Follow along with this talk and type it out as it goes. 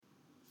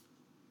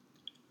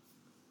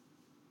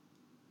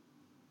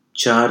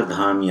Char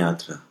Dham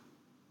Yatra,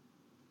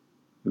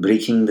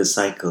 breaking the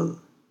cycle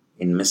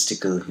in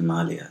mystical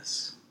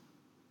Himalayas.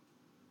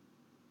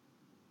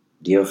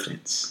 Dear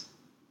friends,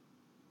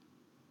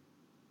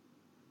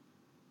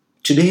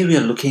 today we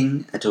are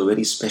looking at a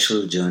very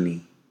special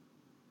journey.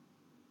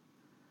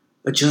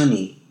 A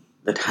journey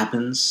that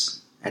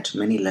happens at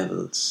many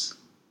levels.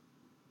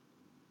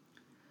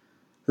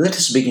 Let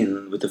us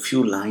begin with a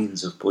few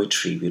lines of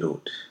poetry we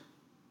wrote.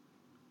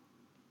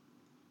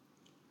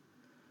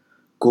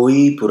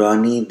 कोई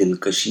पुरानी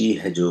दिलकशी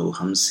है जो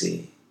हमसे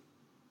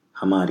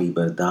हमारी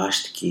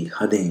बर्दाश्त की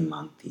हदें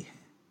मांगती है.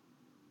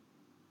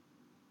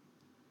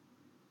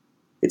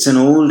 It's an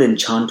old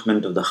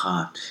enchantment of the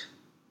heart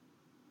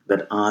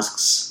that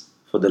asks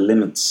for the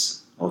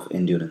limits of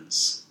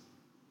endurance.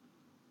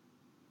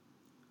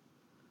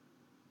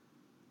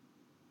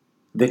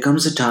 There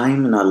comes a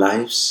time in our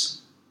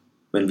lives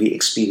when we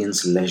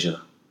experience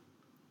leisure,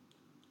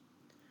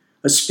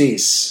 a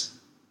space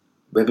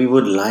where we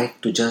would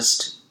like to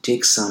just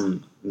take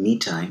some me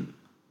time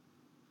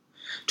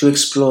to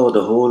explore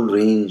the whole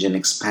range and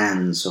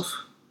expanse of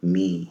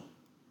me.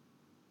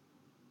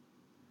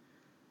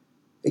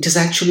 It is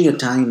actually a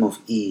time of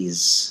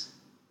ease,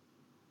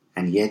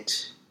 and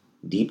yet,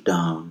 deep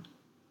down,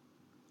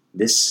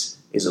 this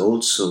is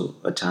also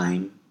a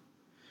time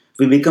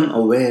we become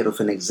aware of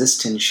an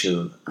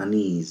existential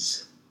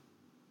unease,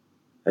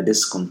 a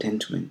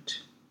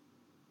discontentment,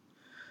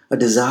 a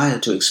desire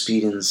to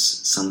experience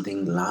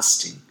something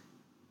lasting,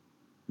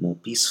 more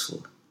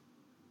peaceful,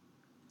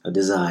 a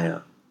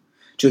desire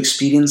to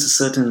experience a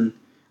certain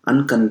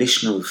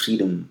unconditional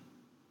freedom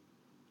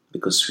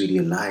because we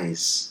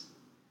realize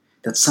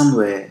that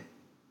somewhere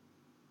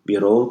we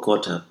are all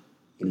caught up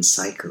in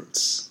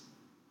cycles,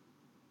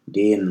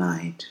 day and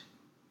night,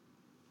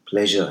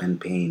 pleasure and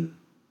pain,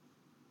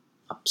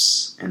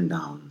 ups and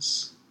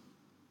downs.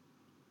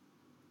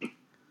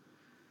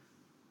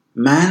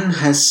 Man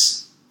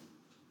has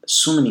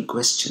so many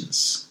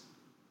questions,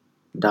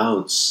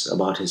 doubts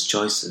about his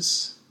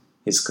choices,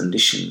 his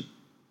condition.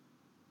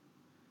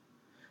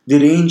 They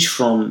range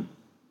from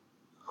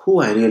who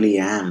I really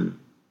am.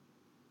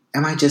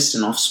 Am I just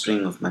an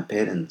offspring of my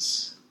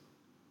parents?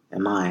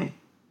 Am I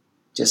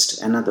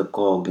just another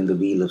cog in the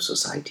wheel of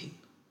society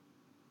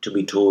to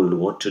be told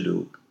what to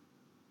do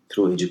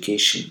through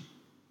education,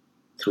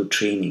 through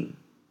training,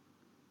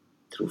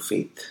 through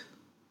faith?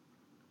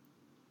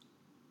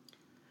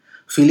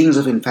 Feelings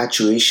of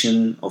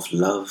infatuation, of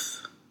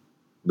love,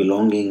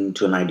 belonging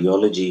to an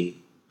ideology,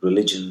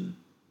 religion,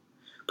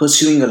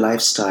 pursuing a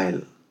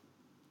lifestyle,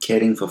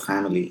 caring for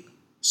family,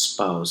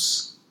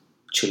 spouse,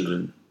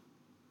 children,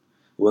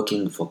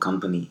 working for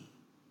company.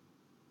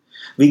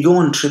 We go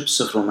on trips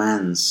of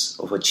romance,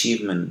 of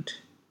achievement,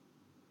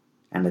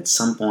 and at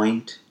some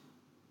point,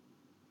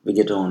 we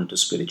get on to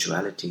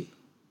spirituality.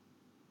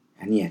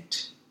 And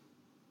yet,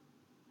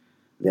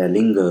 there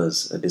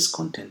lingers a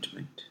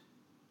discontentment.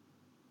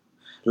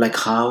 Like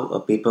how a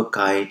paper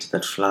kite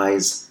that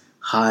flies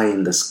high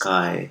in the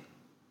sky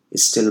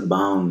is still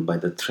bound by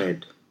the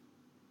thread,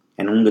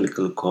 an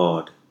umbilical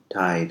cord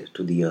tied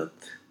to the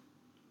earth.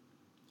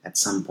 At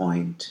some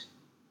point,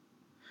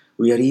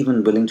 we are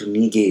even willing to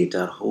negate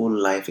our whole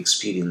life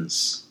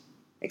experience,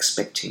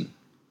 expecting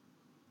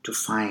to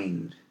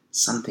find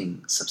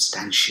something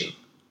substantial,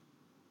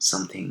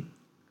 something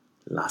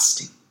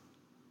lasting.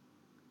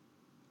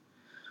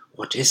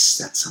 What is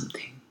that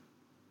something?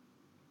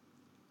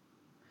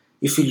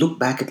 If we look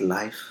back at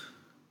life,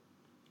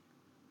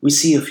 we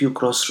see a few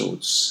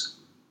crossroads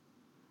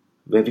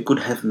where we could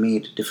have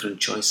made different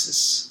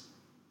choices.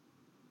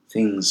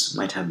 Things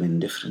might have been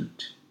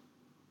different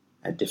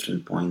at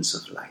different points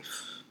of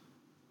life.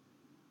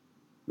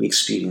 We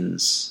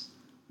experience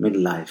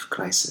midlife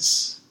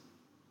crisis,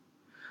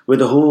 where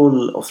the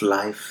whole of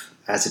life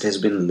as it has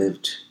been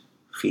lived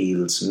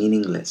feels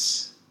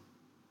meaningless,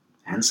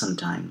 and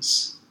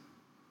sometimes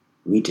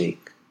we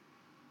take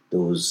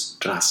those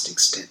drastic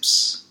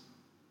steps,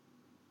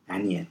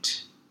 and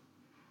yet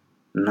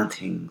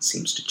nothing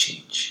seems to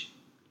change.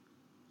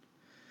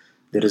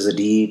 There is a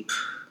deep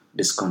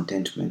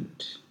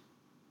discontentment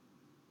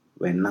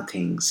where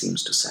nothing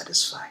seems to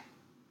satisfy.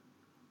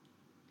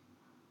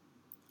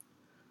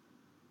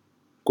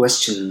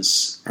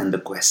 Questions and the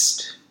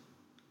quest.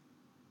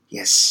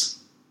 Yes,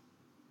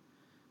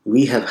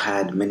 we have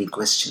had many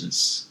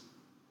questions.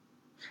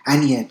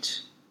 And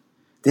yet,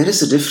 there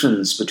is a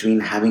difference between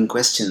having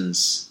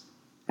questions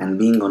and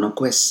being on a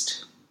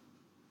quest,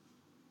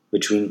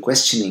 between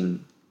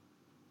questioning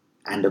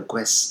and a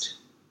quest.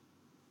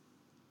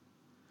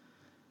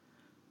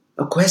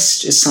 A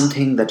quest is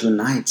something that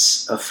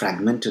unites a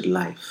fragmented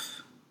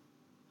life,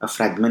 a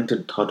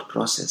fragmented thought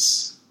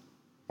process,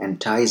 and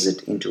ties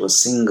it into a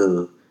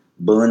single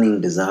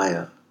burning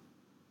desire.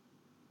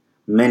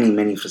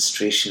 Many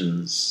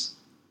frustrations,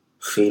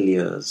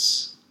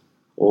 failures,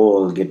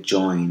 all get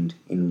joined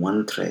in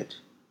one thread,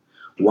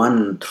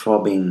 one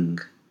throbbing,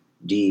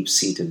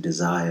 deep-seated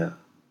desire.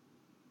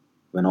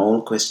 When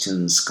all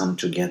questions come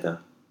together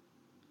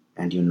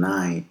and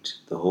unite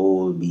the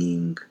whole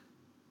being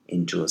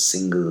into a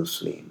single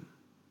flame.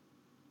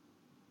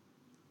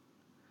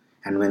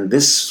 And when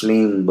this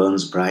flame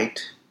burns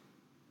bright,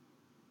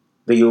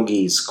 the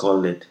yogis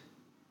called it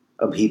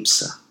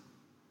abhipsa,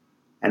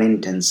 an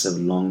intensive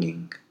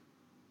longing.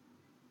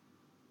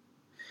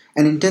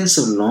 An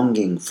intensive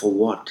longing for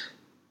what?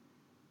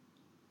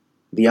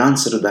 The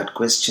answer to that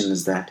question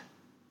is that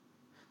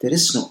there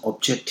is no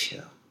object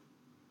here.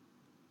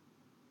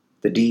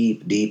 The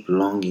deep, deep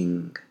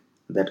longing,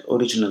 that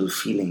original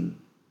feeling,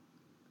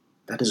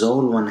 that is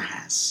all one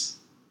has.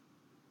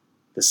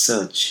 The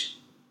search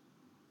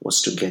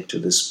was to get to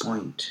this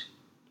point,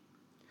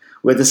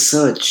 where the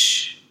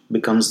search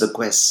becomes the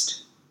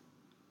quest.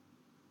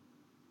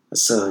 A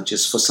search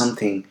is for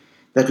something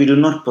that we do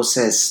not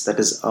possess, that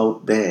is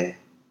out there,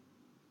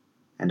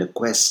 and a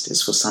quest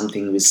is for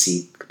something we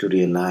seek to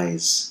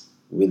realize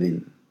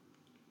within.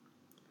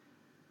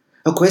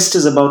 A quest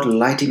is about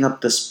lighting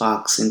up the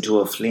sparks into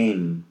a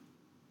flame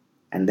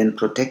and then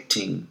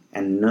protecting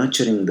and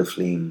nurturing the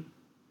flame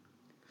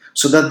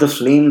so that the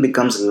flame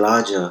becomes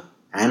larger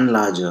and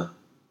larger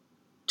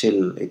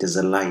till it is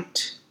a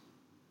light,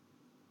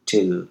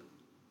 till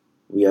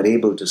we are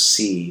able to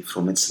see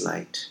from its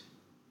light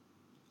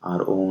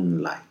our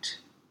own light.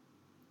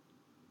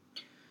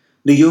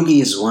 The yogi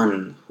is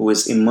one who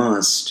is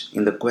immersed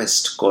in the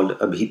quest called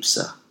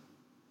abhipsa.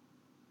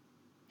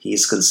 He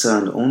is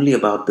concerned only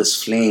about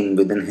this flame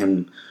within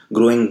him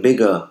growing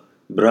bigger,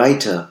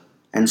 brighter,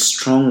 and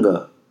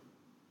stronger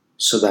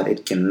so that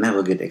it can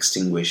never get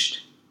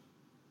extinguished.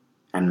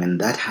 And when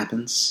that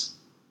happens,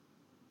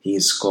 he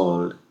is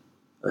called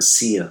a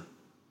seer,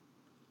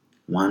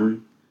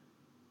 one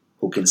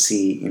who can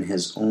see in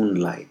his own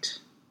light,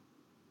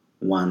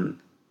 one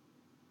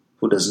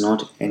who does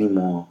not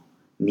anymore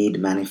need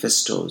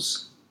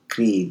manifestos,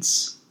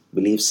 creeds,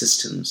 belief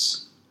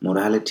systems,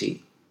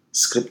 morality,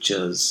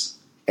 scriptures,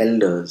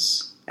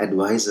 elders,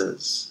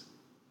 advisors.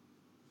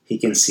 He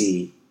can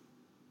see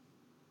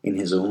in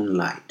his own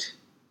light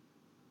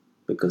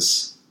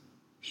because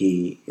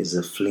he is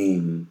a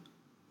flame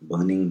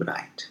burning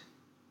bright.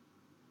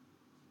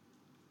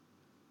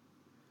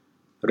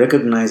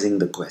 Recognizing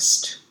the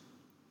quest.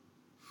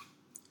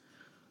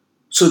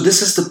 So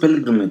this is the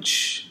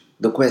pilgrimage,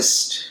 the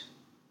quest,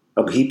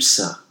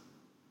 abhipsa.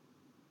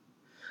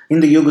 In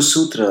the Yoga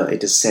Sutra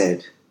it is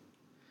said,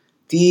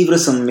 Tivra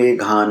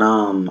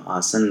samveghanam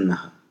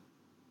asannah.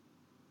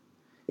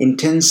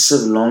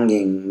 Intensive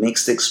longing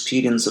makes the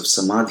experience of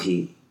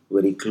samadhi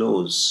very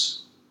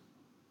close.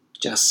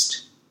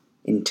 Just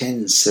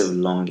intensive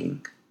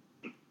longing.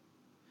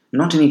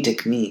 Not any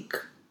technique,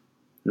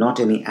 not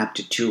any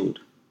aptitude.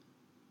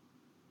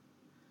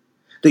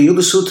 The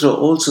Yoga Sutra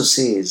also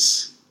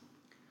says,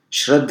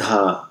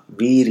 Shraddha,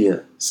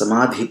 Virya,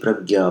 Samadhi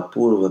Pragya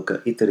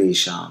Purvaka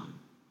Itaresham.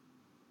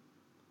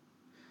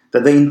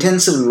 That the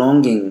intensive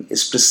longing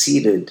is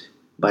preceded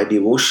by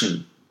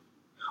devotion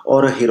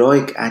or a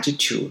heroic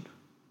attitude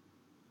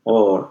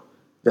or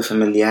the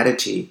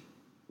familiarity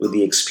with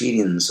the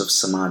experience of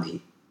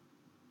samadhi.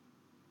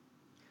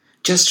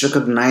 Just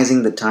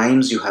recognizing the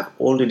times you have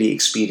already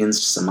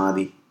experienced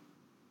samadhi,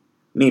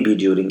 maybe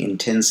during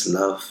intense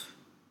love,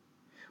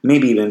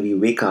 maybe when we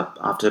wake up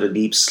after a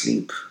deep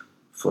sleep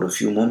for a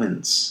few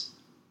moments,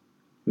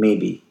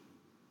 maybe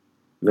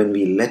when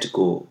we let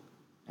go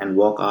and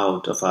walk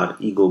out of our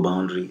ego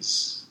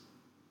boundaries,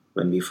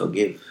 when we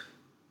forgive,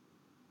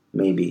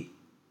 maybe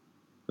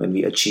when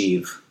we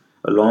achieve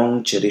a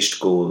long cherished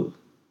goal,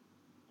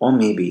 or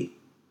maybe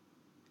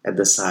at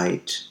the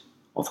sight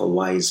of a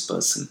wise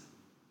person.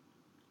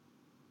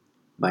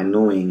 By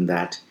knowing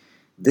that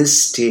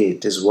this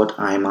state is what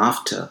I am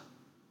after,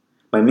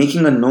 by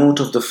making a note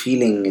of the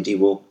feeling it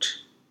evoked,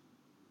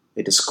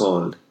 it is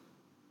called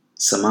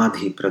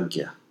Samadhi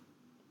Pragya.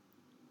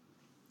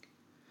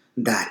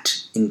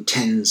 That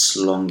intense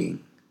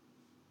longing,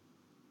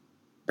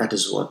 that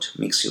is what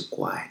makes you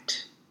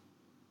quiet,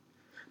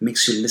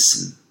 makes you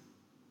listen.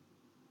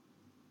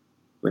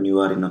 When you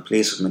are in a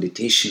place of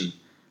meditation,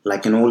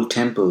 like an old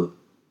temple,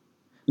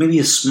 maybe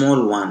a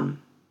small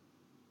one,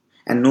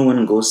 and no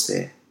one goes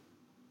there.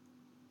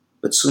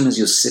 But soon as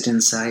you sit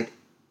inside,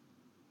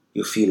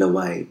 you feel a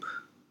vibe.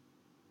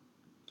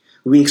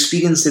 We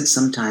experience it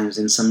sometimes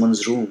in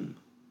someone's room,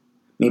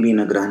 maybe in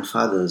a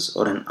grandfather's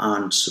or an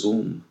aunt's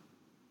room.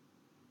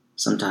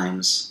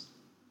 Sometimes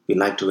we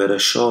like to wear a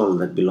shawl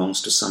that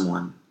belongs to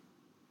someone.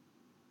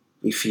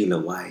 We feel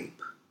a vibe,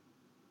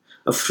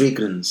 a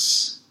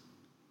fragrance.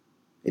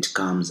 It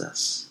calms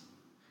us.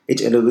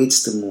 It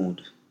elevates the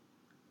mood.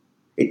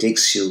 It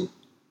takes you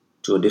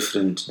to a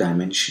different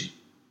dimension.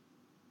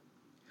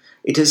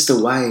 It is the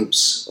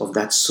vibes of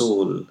that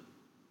soul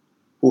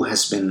who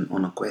has been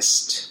on a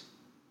quest.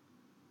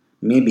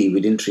 Maybe we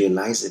didn't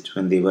realize it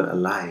when they were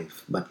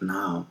alive, but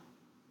now,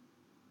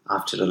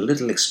 after a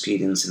little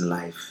experience in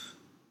life,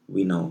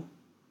 we know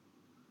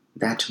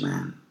that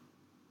man,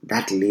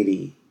 that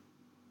lady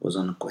was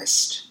on a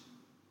quest.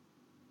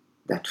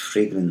 That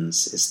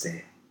fragrance is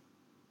there.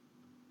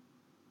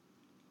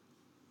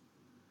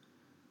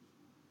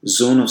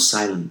 Zone of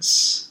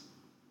silence.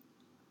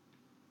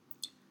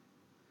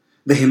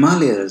 The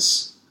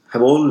Himalayas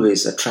have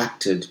always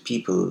attracted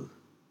people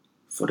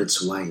for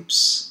its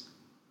vibes.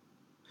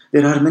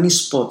 There are many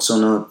spots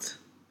on earth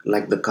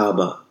like the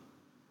Kaaba,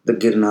 the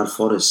Girnar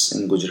forests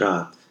in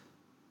Gujarat,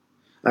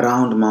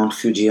 around Mount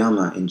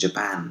Fujiyama in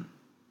Japan,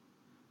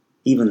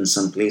 even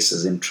some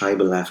places in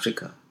tribal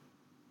Africa.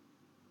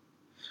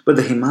 But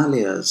the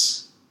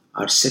Himalayas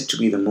are said to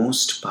be the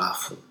most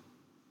powerful,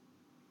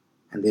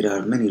 and there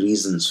are many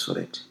reasons for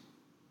it.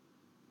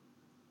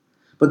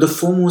 But the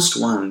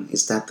foremost one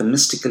is that the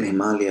mystical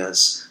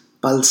Himalayas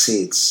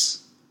pulsates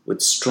with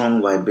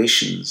strong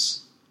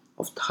vibrations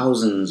of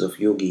thousands of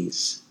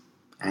yogis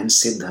and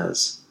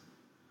siddhas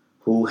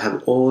who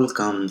have all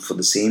come for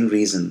the same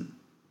reason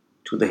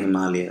to the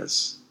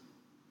Himalayas,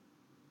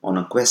 on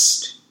a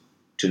quest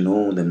to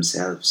know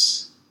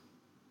themselves,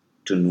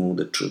 to know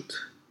the truth.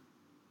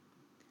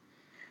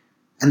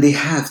 And they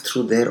have,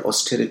 through their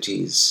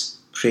austerities,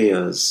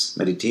 prayers,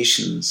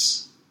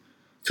 meditations,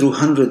 through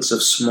hundreds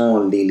of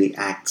small daily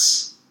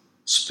acts,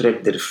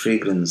 spread their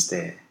fragrance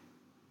there.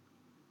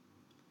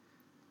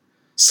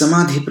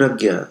 Samadhi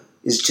Pragya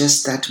is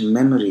just that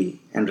memory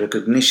and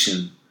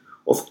recognition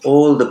of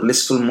all the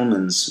blissful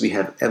moments we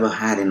have ever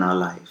had in our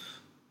life.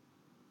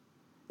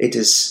 It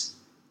is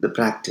the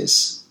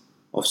practice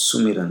of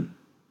Sumiran,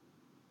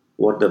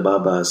 what the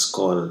Babas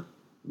call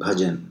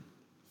bhajan,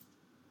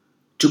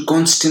 to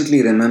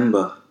constantly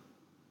remember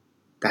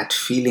that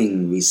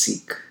feeling we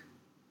seek,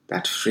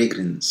 that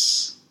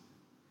fragrance.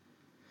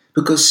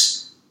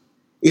 Because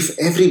if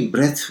every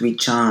breath we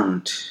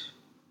chant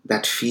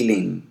that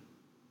feeling,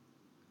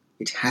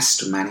 it has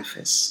to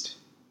manifest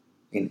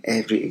in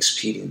every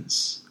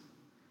experience.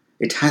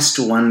 It has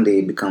to one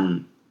day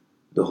become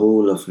the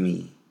whole of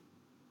me.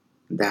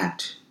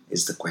 That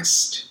is the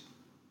quest.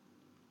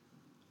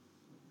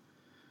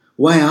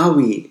 Why are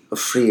we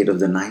afraid of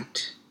the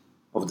night,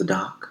 of the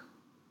dark?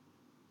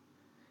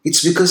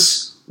 It's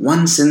because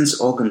one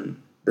sense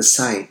organ, the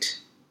sight,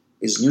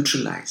 is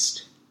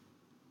neutralized.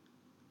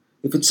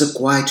 If it's a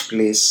quiet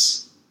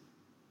place,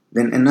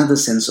 then another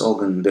sense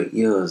organ, the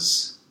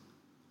ears,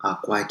 are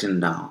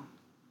quietened down.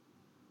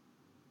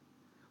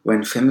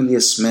 When familiar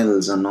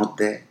smells are not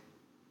there,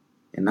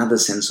 another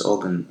sense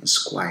organ is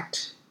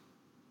quiet.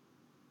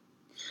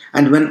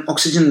 And when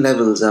oxygen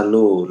levels are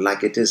low,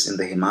 like it is in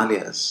the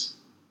Himalayas,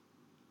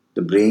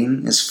 the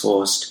brain is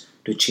forced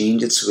to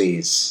change its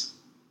ways.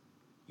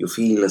 You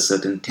feel a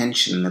certain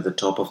tension at the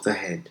top of the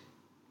head.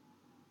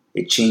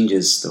 It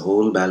changes the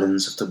whole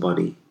balance of the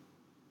body.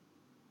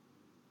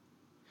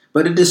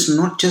 But it is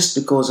not just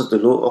because of the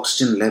low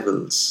oxygen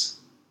levels.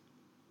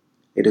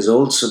 It is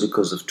also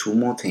because of two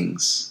more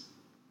things.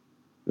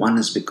 One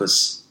is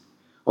because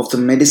of the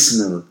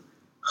medicinal,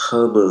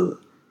 herbal,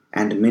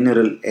 and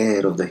mineral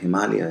air of the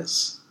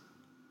Himalayas,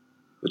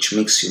 which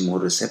makes you more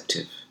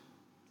receptive.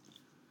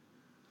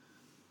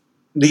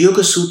 The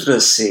Yoga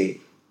Sutras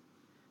say,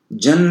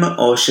 Janma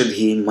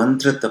Aushadhi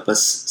Mantra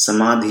Tapas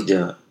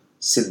Samadhija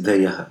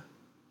Siddhayah.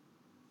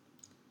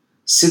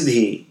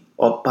 Siddhi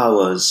or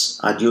powers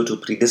are due to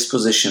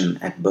predisposition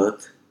at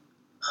birth,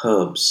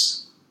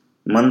 herbs,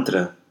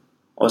 mantra,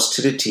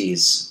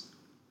 austerities,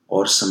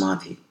 or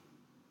samadhi.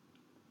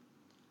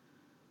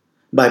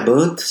 By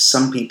birth,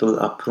 some people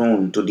are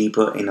prone to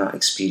deeper inner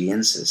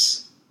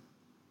experiences.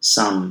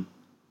 Some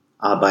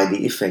are by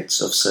the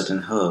effects of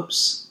certain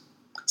herbs.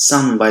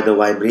 Some by the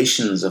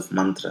vibrations of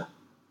mantra.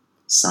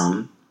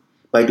 Some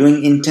by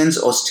doing intense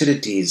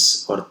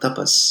austerities or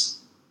tapas.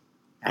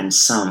 And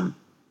some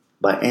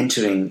by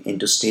entering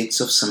into states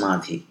of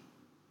samadhi,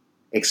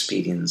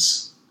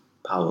 experience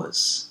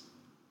powers.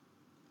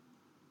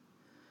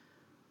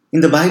 In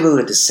the Bible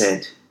it is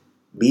said,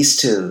 "Be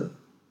still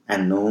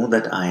and know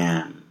that I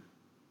am."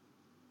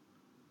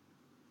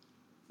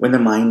 When the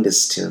mind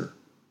is still,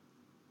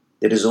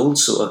 there is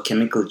also a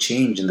chemical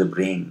change in the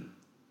brain.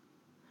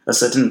 A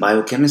certain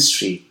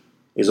biochemistry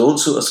is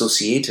also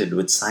associated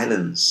with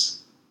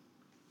silence.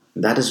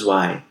 That is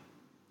why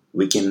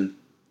we can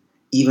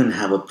even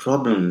have a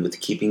problem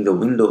with keeping the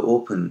window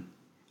open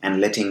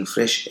and letting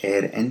fresh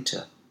air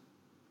enter.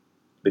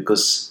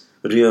 Because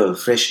real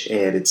fresh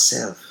air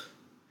itself,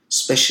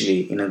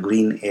 especially in a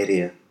green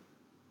area,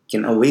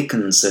 can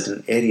awaken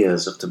certain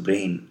areas of the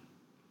brain.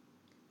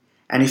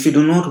 And if we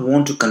do not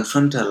want to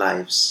confront our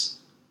lives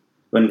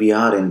when we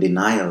are in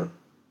denial,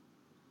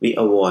 we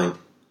avoid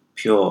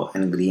pure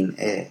and green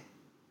air.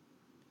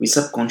 We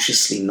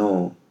subconsciously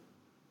know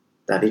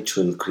that it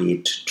will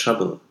create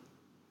trouble.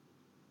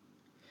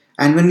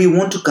 And when we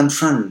want to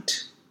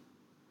confront,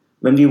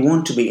 when we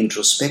want to be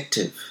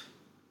introspective,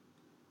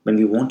 when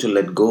we want to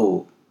let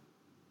go,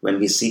 when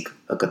we seek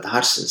a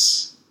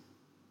catharsis,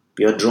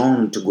 we are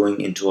drawn to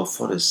going into a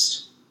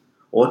forest,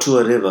 or to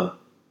a river,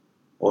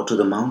 or to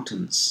the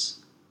mountains,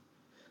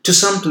 to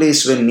some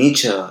place where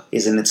nature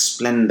is in its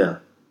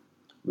splendor,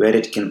 where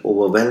it can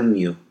overwhelm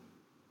you.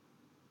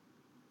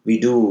 We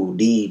do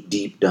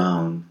deep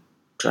down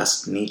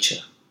trust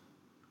nature.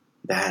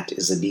 That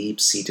is a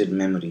deep-seated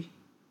memory.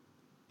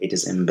 It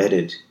is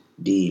embedded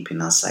deep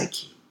in our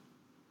psyche.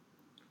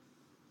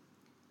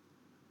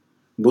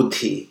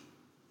 Buddhi,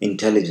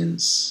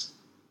 intelligence.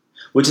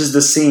 which is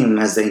the same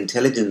as the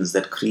intelligence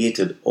that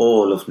created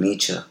all of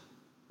nature,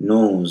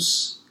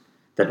 knows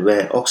that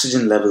where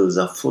oxygen levels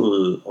are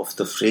full of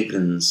the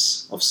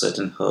fragrance of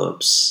certain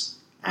herbs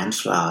and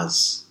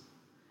flowers,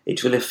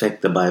 it will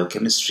affect the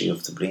biochemistry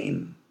of the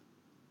brain.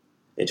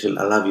 It will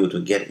allow you to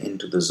get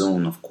into the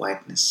zone of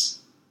quietness,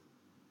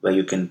 where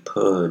you can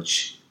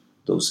purge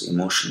those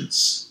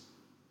emotions,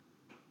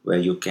 where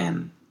you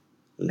can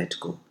let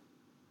go.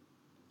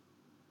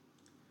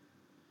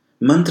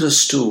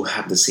 Mantras too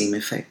have the same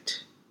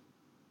effect.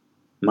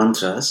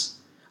 Mantras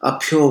are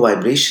pure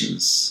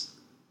vibrations.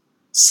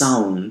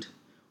 Sound,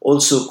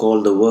 also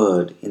called the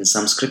word in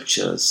some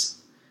scriptures,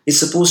 is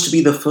supposed to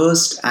be the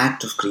first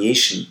act of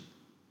creation.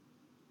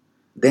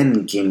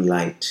 Then came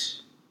light.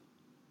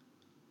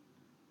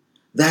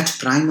 That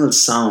primal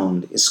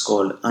sound is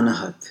called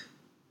anahat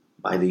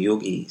by the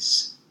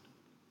yogis,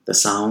 the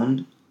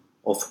sound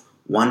of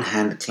one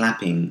hand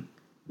clapping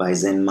by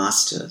Zen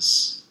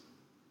masters.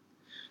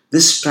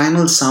 This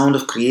primal sound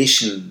of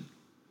creation,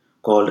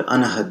 called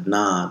anahat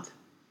nad,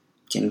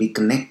 can be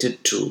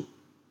connected to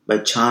by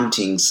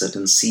chanting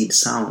certain seed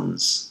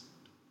sounds.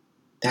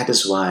 That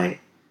is why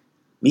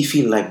we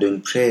feel like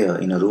doing prayer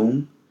in a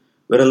room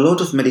where a lot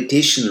of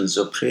meditations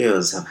or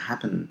prayers have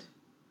happened,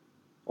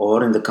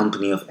 or in the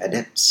company of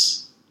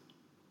adepts.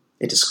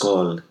 It is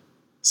called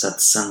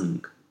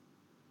satsang,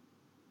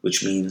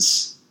 which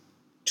means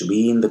to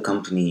be in the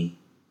company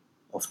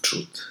of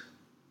truth.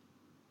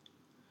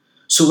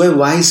 So where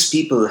wise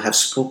people have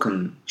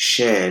spoken,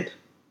 shared,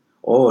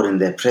 or in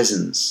their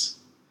presence,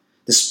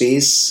 the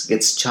space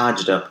gets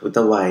charged up with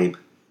a vibe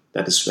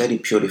that is very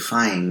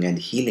purifying and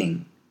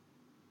healing.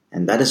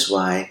 And that is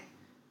why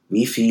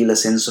we feel a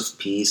sense of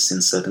peace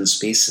in certain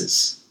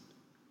spaces,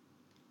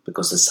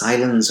 because the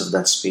silence of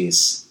that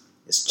space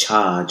is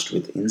charged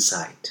with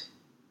insight,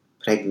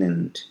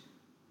 pregnant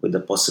with the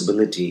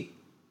possibility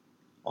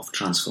of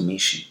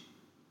transformation.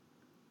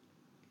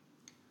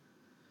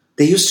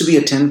 There used to be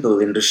a temple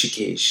in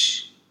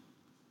Rishikesh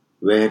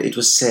where it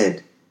was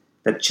said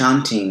that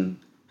chanting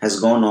has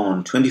gone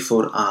on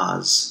 24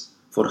 hours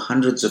for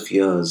hundreds of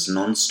years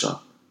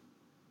non-stop.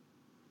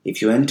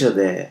 If you enter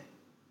there,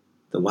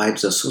 the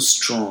vibes are so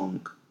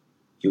strong,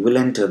 you will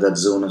enter that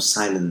zone of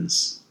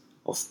silence,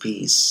 of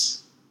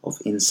peace, of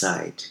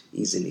insight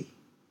easily.